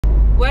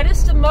What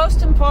is the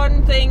most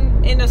important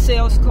thing in a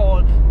sales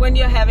call when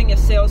you're having a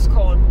sales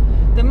call?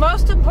 The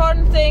most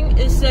important thing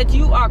is that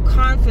you are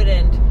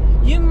confident.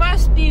 You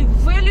must be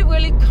really,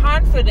 really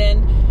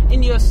confident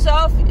in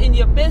yourself, in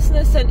your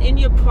business, and in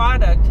your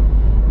product.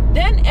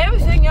 Then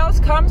everything else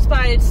comes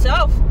by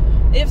itself.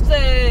 If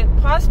the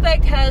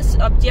prospect has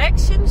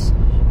objections,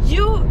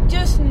 you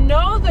just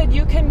know that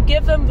you can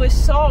give them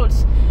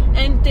results,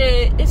 and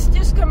it's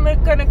just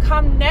gonna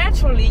come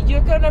naturally.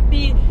 You're gonna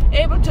be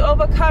able to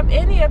overcome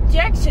any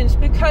objections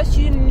because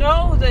you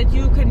know that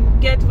you can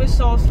get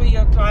results for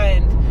your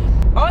client.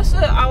 Also,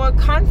 our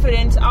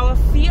confidence, our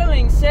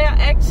feelings, they're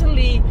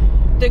actually,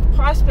 the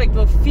prospect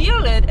will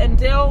feel it, and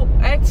they'll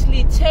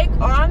actually take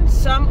on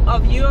some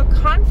of your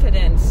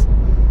confidence.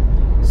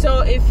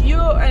 So if you,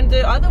 and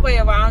the other way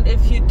around,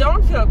 if you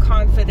don't feel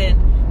confident,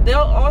 they'll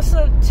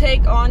also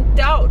take on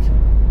doubt.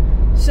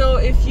 So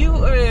if you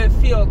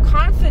feel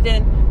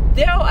confident,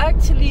 they'll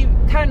actually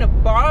kind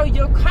of borrow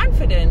your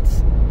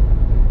confidence.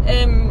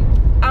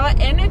 Our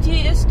energy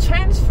is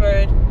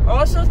transferred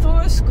also through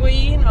a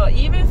screen or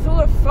even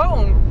through a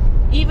phone.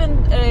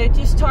 Even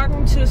just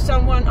talking to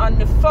someone on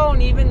the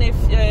phone, even if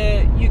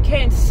you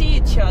can't see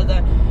each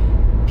other,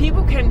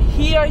 people can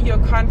hear your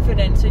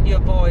confidence in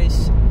your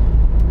voice.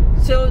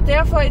 So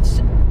therefore,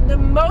 it's the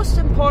most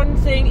important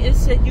thing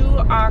is that you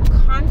are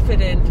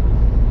confident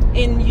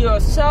in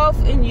yourself,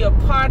 in your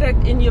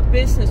product, in your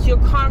business.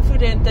 You're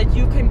confident that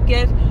you can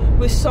get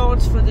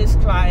results for this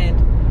client.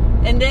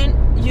 And then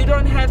you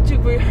don't have to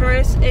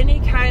rehearse any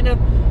kind of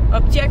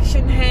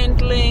objection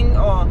handling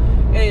or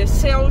a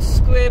sales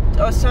script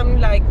or something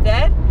like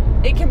that.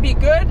 It can be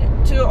good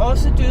to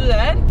also do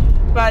that,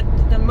 but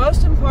the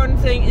most important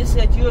thing is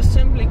that you're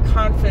simply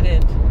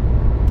confident.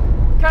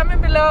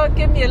 Comment below,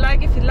 give me a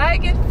like if you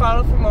like it,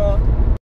 follow for more.